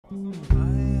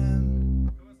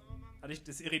Hatte ich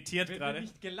das irritiert gerade? Wenn du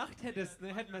nicht gelacht hättest,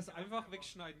 ne, hätten wir es einfach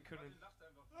wegschneiden können.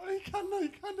 Ich kann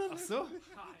da Ach so?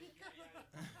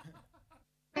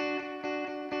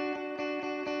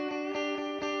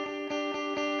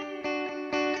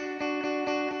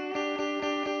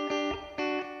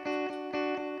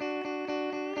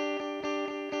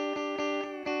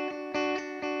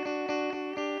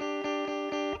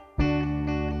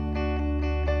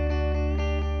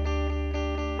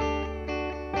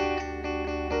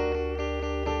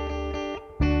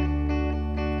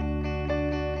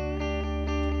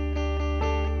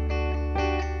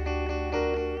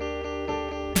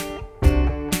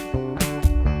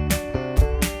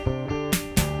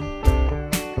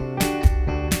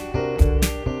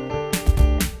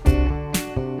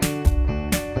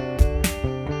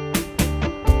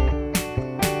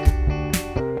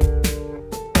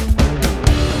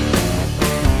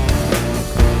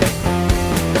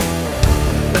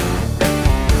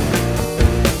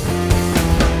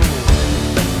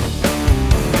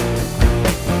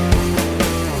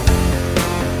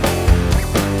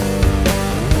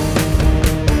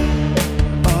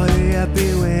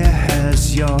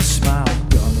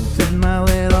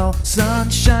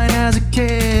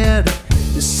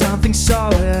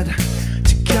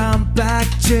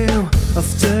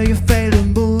 After you fail,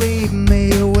 and believe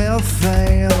me, you will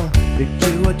fail.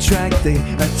 You attract the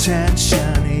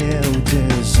attention you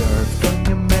deserve. Can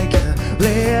you make a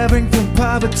living from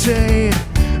poverty?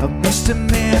 I must have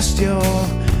missed your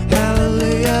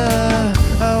hallelujah.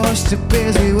 I was too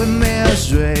busy with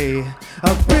misery.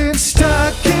 I've been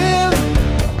stuck in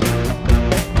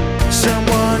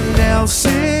someone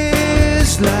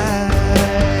else's life.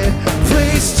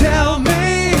 Please tell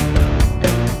me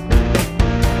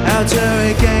how to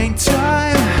regain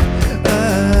time.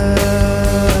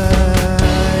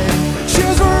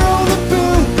 Cheers for all the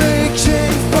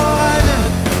bootmaking fun.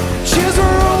 Cheers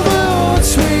for all the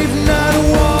odds we've not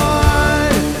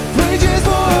won. Three cheers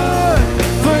for her,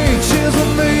 three cheers for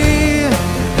me.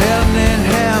 Hand in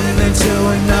hand into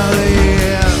another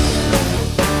year.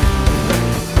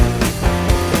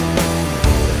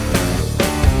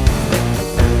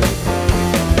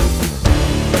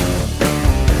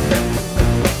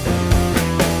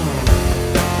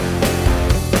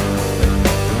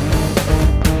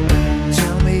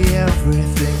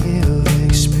 Everything you've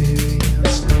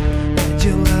experienced, and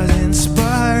your life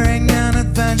inspiring and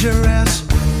adventurous.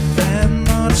 And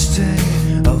much day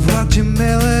of rock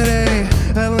humility.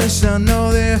 At least I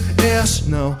know there is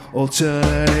no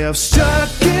alternative.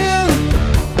 Stuck in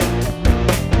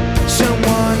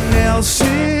someone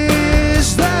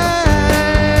else's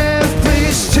life.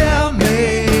 Please tell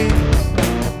me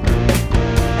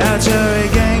how to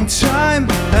regain time,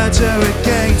 how to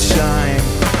regain time.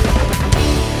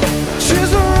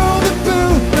 Cheers for all the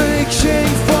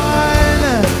bootmaking fun.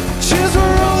 Cheers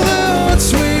for all the odds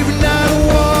we've not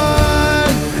won.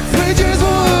 Three cheers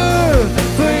for her,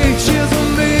 three cheers for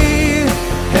me.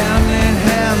 Hand in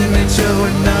hand into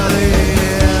another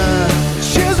year.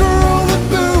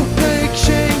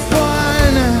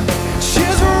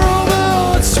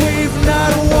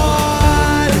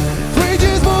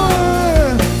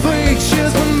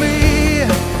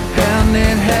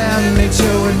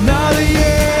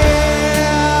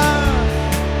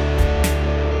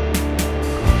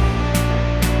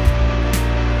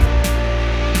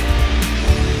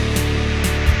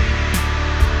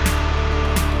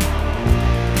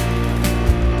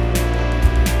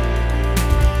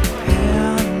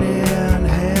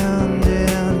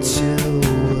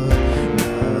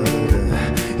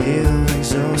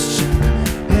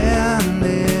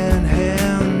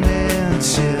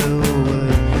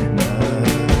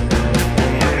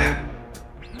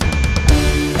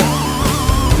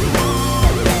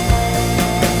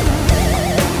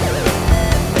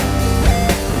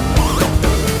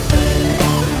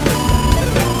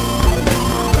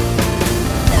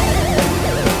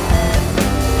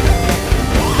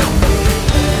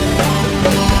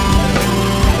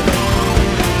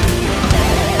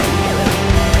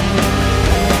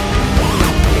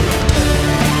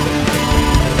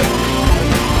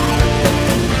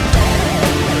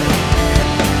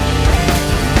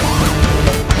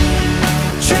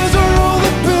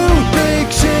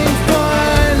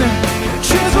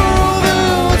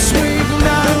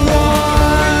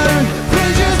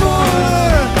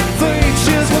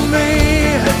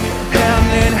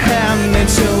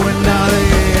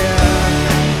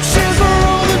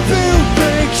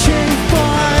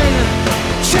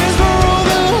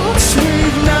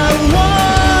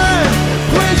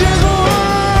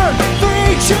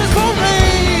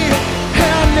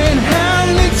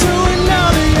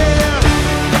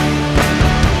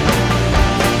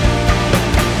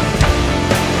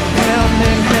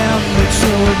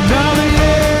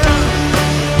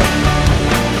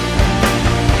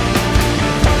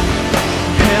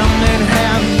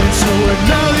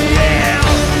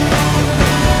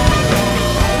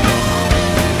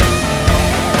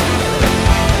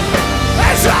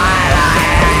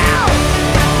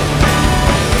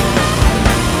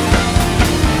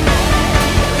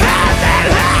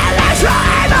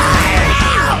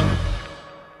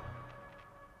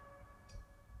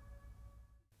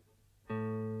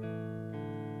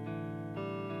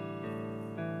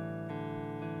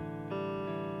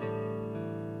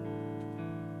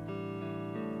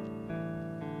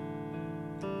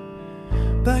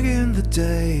 Back in the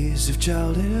days of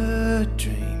childhood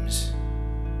dreams,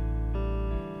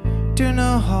 do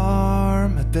no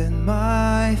harm had been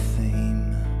my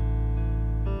theme.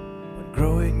 When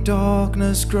growing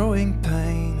darkness, growing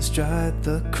pains dried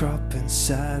the crop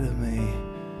inside of me,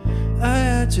 I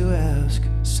had to ask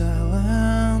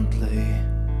silently,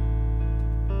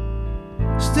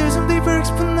 is there some deeper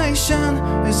explanation?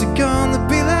 Is it gonna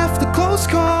be left a close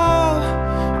call?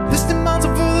 This demands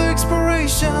a further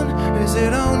exploration. Is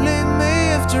it only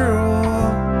me after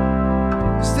all?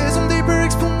 Is there some deeper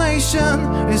explanation?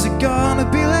 Is it gonna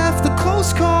be left a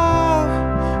close call?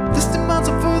 This demands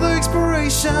a further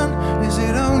exploration. Is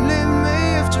it only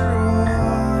me after all?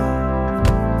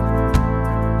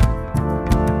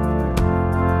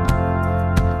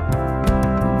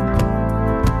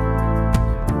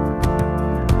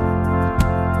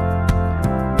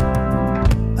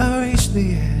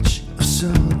 The edge of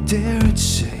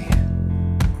solidarity,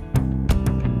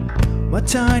 my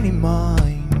tiny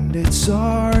mind, its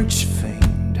arch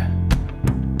fiend.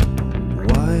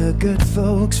 Why are good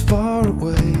folks far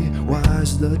away? Why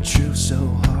is the truth so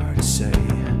hard to say?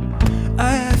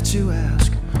 I have to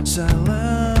ask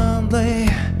silently,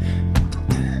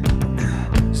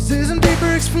 is there some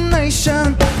deeper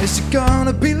explanation? Is it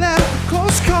gonna be left a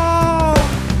close call?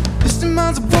 This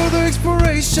demands a further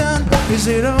exploration. Is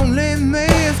it only me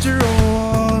after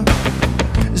all?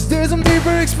 Is there some deeper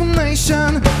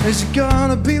explanation? Is it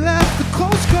gonna be left a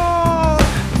close call?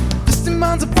 This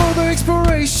demands a further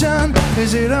exploration.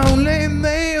 Is it only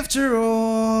me after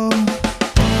all?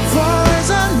 Far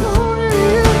as I know,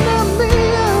 you and me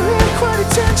are here quite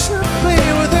intentionally.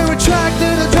 Were they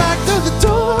attracted to the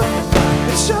door?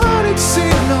 It's hard to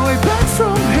see no way back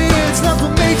from here. It's not for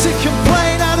me to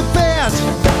complain out of bed.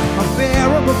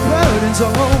 Unbearable burdens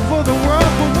all over the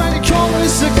world, but when you call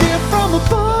this a gift from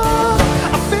above,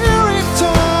 I fear it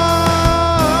all.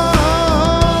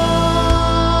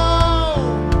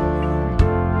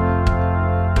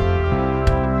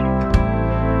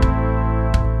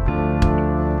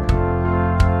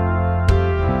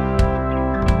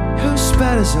 Who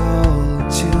sped us all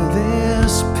to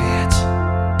this pit?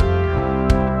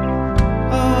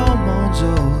 Oh, moans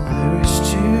all there is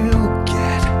to get.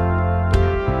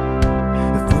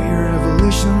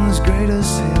 Evolution's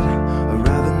greatest hit, I'd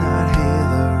rather not hear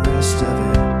the rest of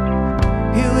it.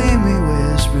 You leave me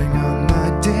whispering on my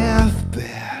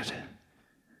deathbed.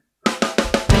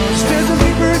 Is there a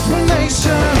deeper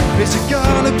explanation? Is it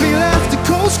gonna be left a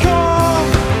close call?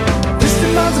 This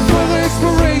demands a further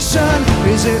exploration.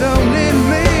 Is it only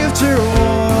me after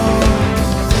all?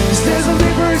 Is there some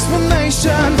deeper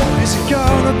explanation? Is it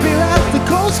gonna be left a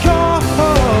close call?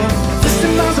 This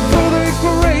demands a further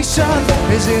exploration.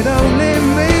 Is it only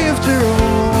me after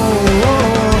all?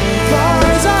 Far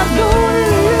as I know,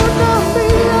 you and me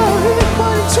are here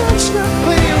quite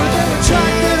intentionally. We're then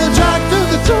attracted to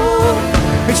the door.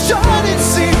 It's short, it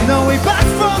seems no way back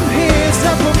from here. It's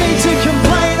not for me to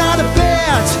complain out of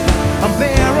bed.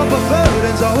 Unbearable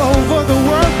burdens all over the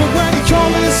world, but when you call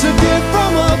this a gift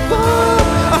from above,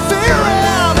 I fear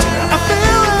it, I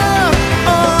fear it,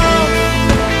 oh.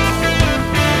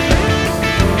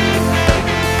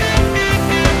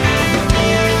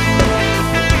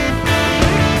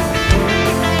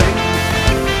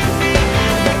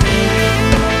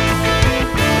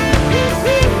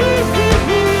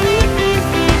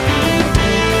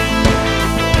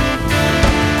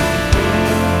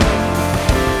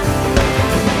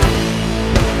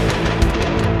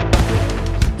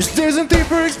 There's a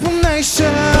deeper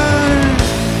explanation.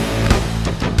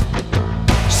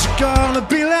 It's gonna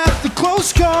be left a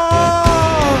close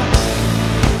call.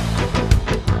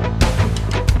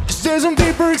 There's a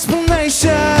deeper explanation.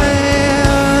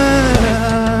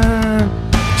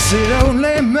 Is it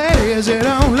only me? Is it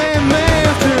only me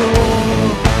after all?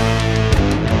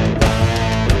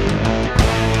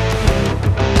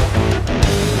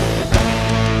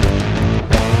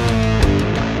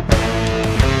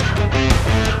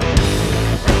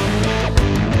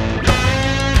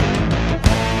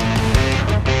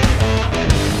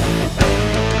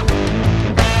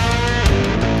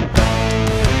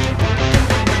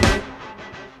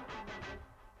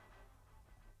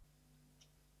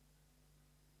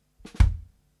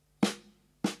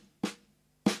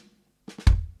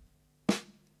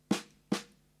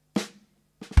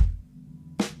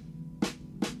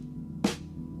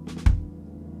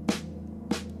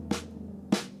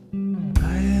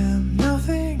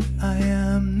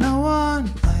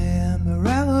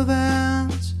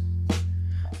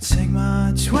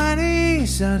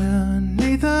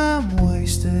 Underneath them,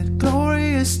 wasted,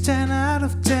 glorious 10 out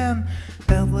of 10.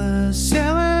 Helpless,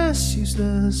 jealous,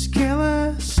 useless,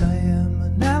 careless. I am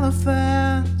an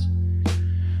elephant,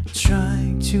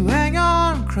 trying to hang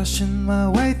on, crushing my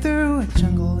way through a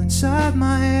jungle inside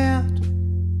my head.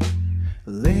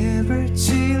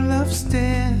 Liberty loves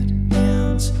dead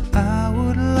ends, I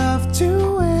would love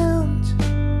to end.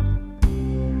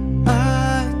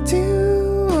 I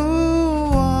do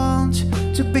want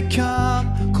to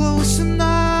become close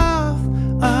enough.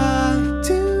 I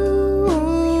do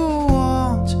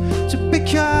want to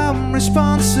become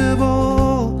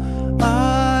responsible.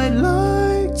 I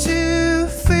like to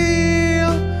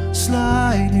feel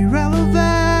slightly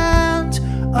relevant.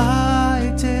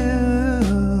 I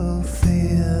do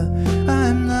fear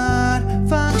I'm not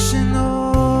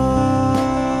functional.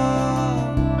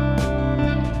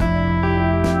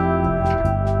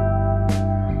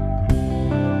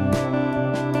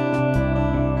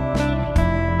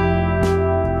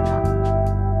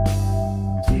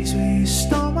 Please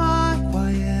restore my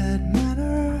quiet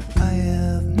manner. I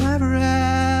have never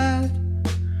had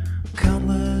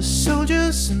countless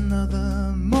soldiers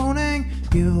another morning.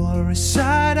 You will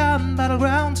reside on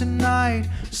battleground tonight.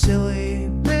 Silly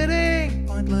bleeding,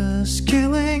 pointless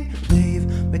killing, leave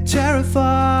me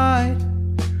terrified.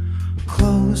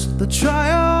 Close the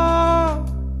trial,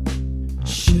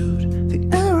 shoot the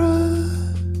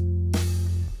error.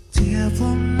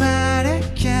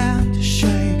 Diplomatic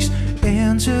handshakes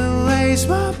interlace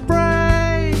my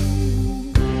brain.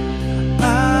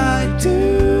 I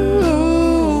do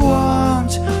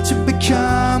want to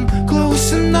become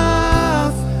close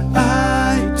enough.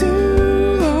 I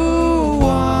do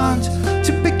want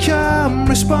to become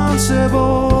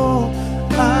responsible.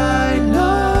 I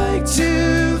like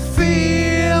to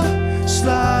feel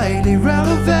slightly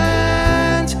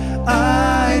relevant.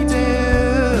 I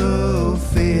do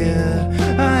fear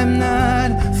I'm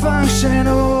not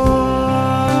functional.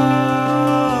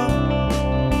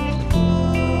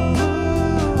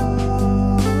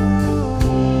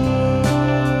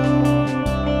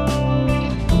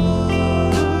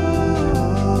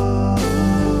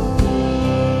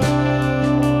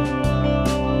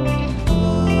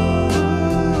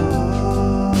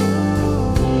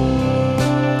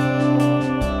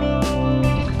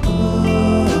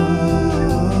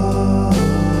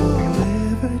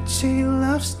 Liberty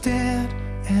loves dead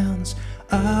ends,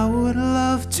 I would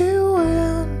love to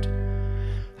end.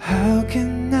 How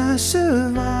can I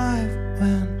survive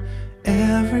when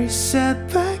every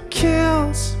setback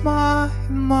kills my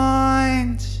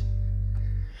mind?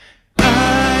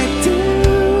 I do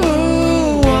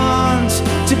want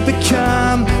to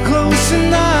become close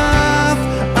enough.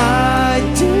 I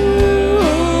do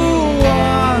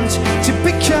want to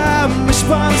become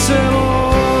responsible.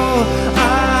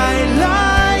 I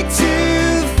like to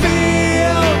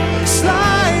feel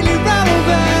slightly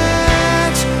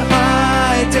relevant.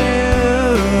 I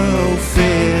do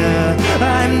fear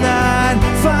I'm not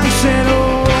functional.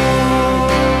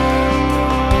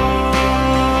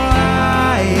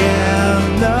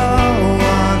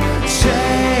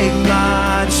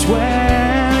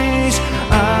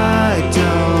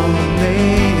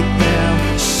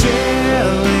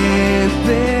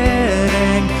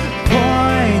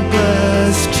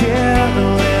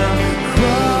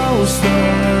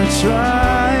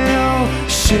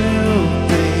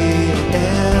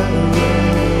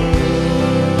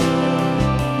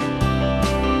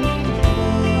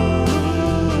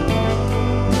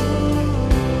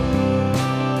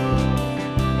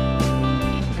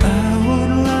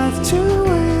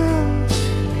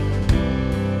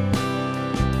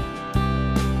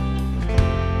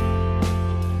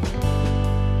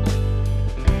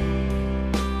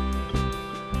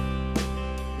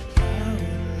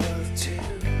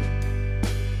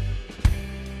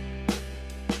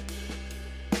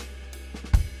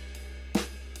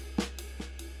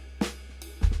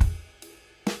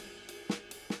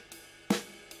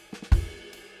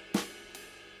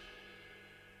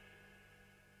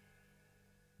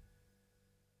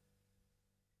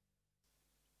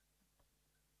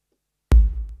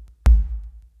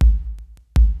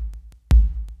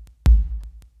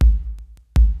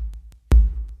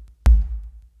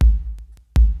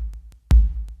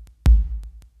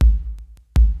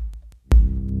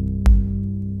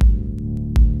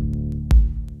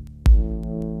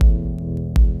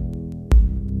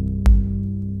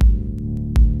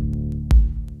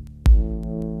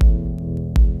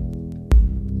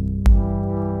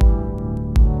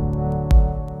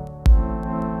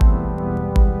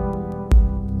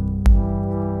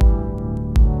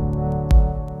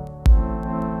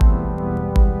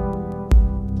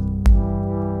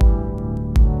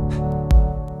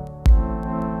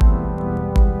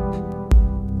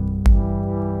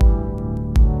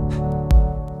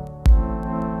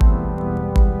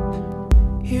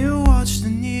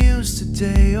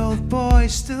 yesterday-old boy,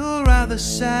 still rather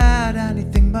sad,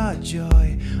 anything but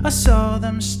joy. I saw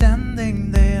them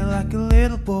standing there like a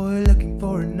little boy looking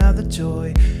for another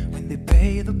toy. When they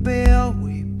pay the bill,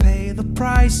 we pay the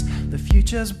price. The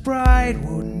future's bright,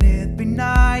 wouldn't it be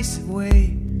nice if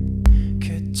we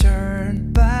could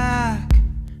turn back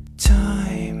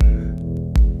time?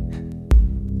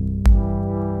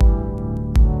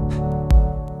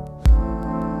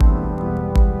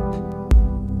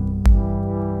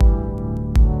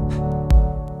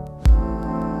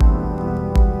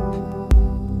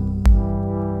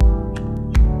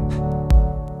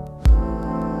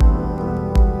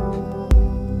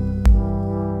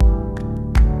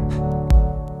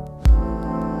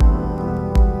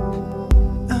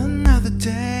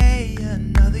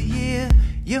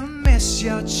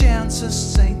 Your chances,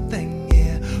 same thing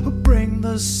here. We'll bring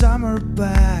the summer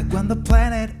back when the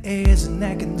planet is an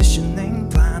air conditioning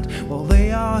plant. While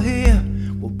they are here,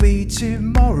 will be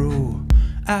tomorrow.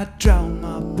 I drown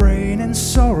my brain in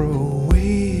sorrow.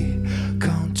 We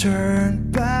can't turn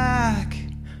back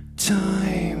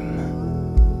time.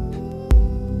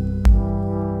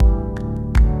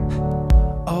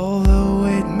 Although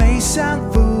it may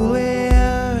sound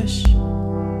foolish,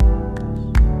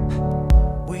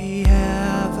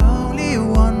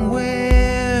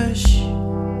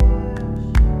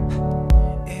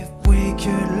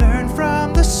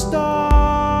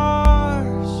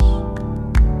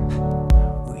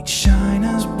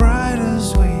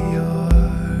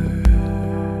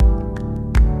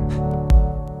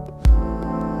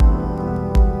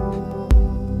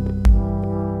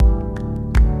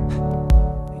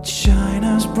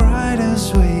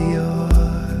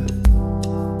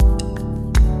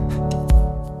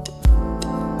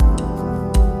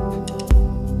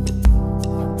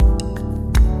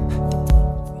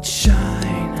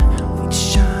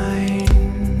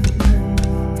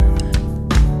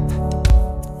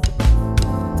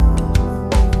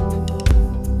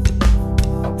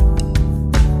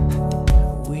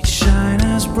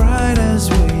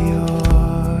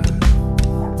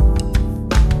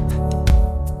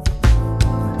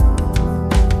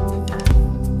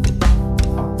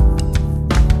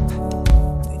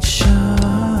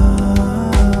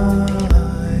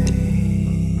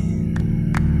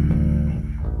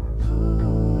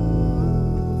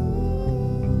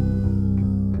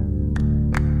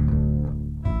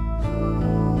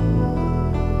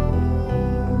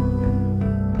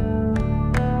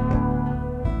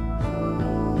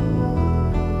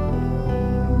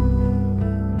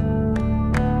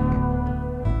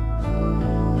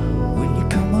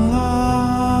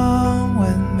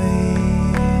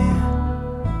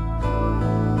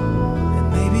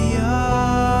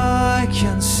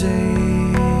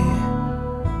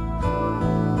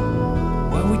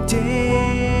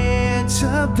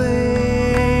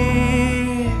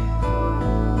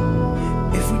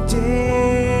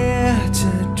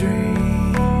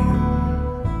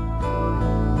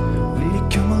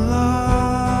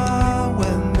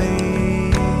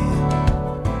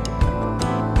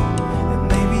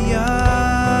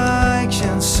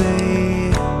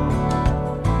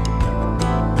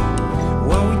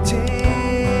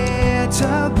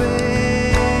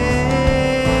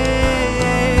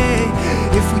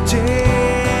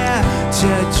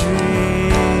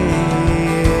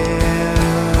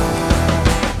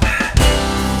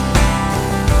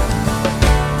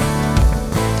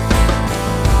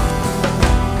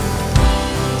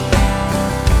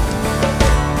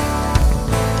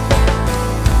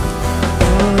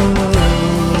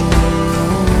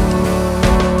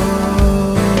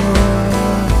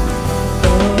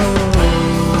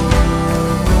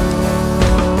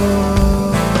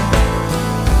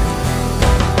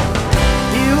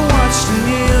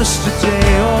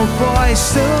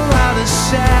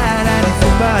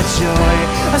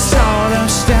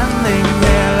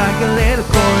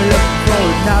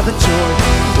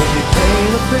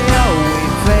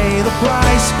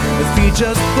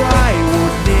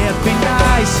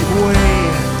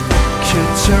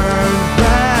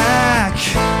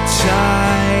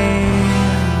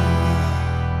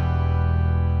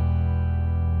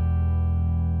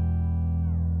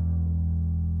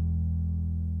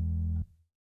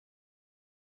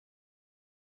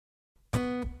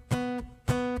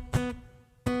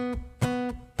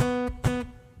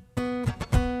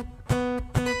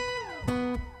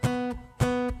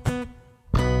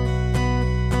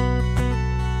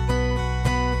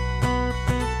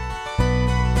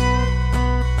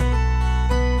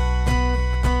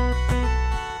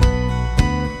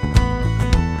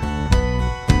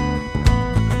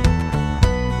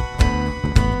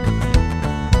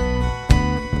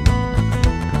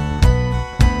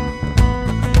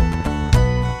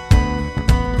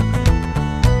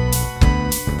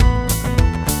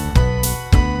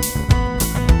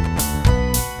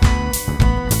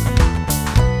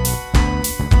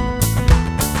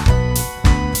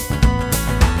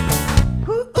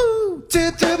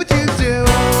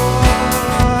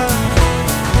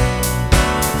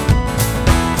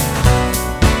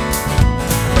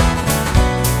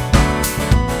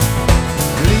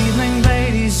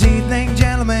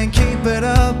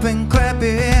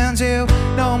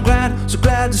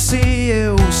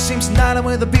 I'm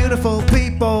with the beautiful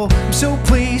people. I'm so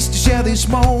pleased to share this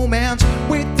moment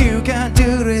with you. Can't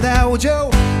do it without you.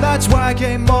 That's why I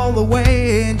came all the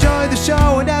way. Enjoy the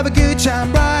show and have a good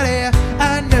time right here.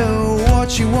 I know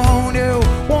what you want to.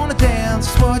 Wanna dance,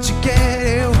 that's what you get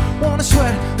in. Wanna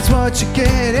sweat, that's what you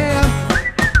get in.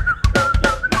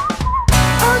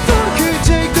 I thought I could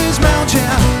take this mountain.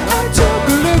 I took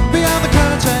a look beyond the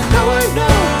curtain. Now I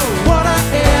know what I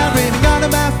am. Reading out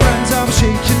of my friends, I'm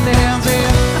shaking hands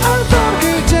here. I thought I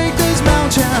could take this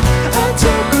mountain. I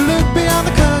took a look beyond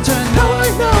the curtain. Now I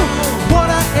know what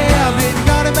I am. Reading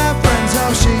out of my friends,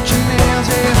 I'm shaking hands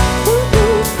here. Ooh,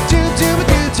 ooh, do do ba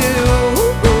do do.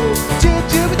 Ooh, ooh, do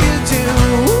do ba do do.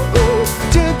 Ooh, ooh,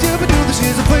 do do ba do. This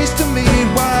is a place to meet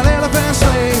wild elephants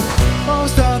slay.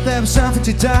 Always thought there was something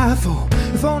to die for.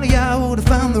 If only I would have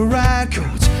found the right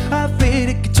chords. I feel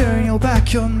it could turn your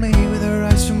back on me with her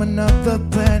eyes from another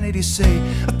planet, you say.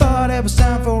 I thought it was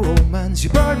time for romance. You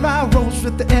burned my rose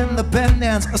with the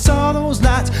independence. I saw those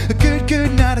lights, a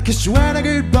good night. I kissed you and a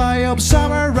goodbye up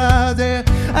somewhere out there.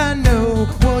 I know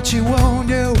what you won't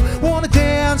do. Wanna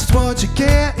dance, it's what you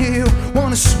get. You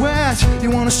wanna sweat,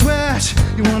 you wanna sweat,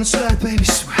 you wanna sweat, baby,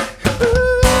 sweat.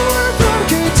 Ooh, I thought I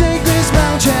could take this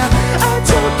mountain. I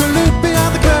took a look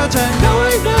beyond the curtain. Now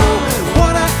I know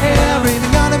what I am.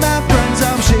 Reading out of my friends,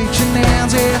 I'm shaking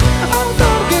hands here. I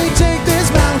thought I could take this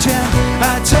mountain.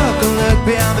 I took a look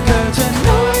beyond the curtain.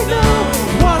 Now I know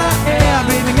what I am.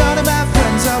 Reading out of my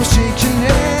friends, I'm shaking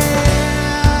hands.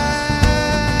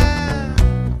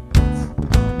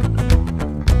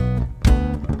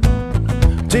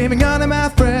 Dreaming out of my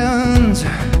friends.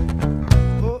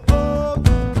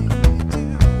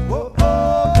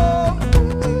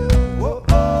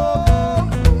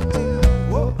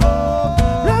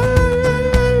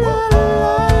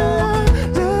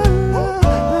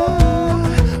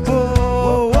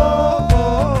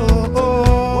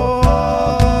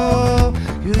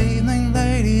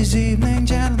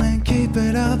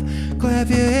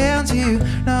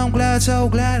 So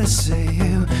glad to see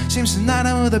you. Seems tonight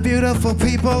I'm with the beautiful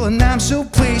people, and I'm so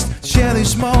pleased to share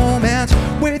this moment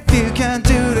with you. Can't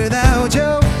do it without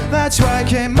you. That's why I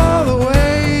came all the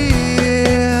way.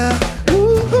 Ooh,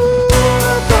 ooh,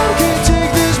 I thought I could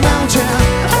take this mountain.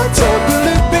 I took a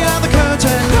look beyond the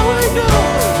curtain. Now I know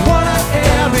what I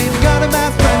am. Reading out of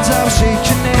my friends, I was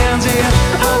shaking hands here.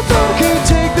 I thought I could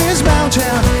take this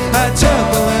mountain. I took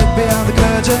a look beyond the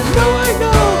curtain. Now I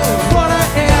know what I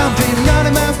am. Reading out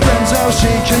of my friends, I was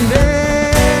shaking hands.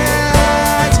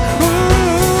 Ooh,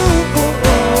 ooh, ooh,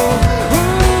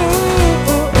 ooh,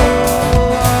 ooh,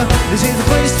 ooh. This is the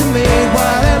place to meet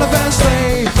wild elephants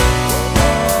slay.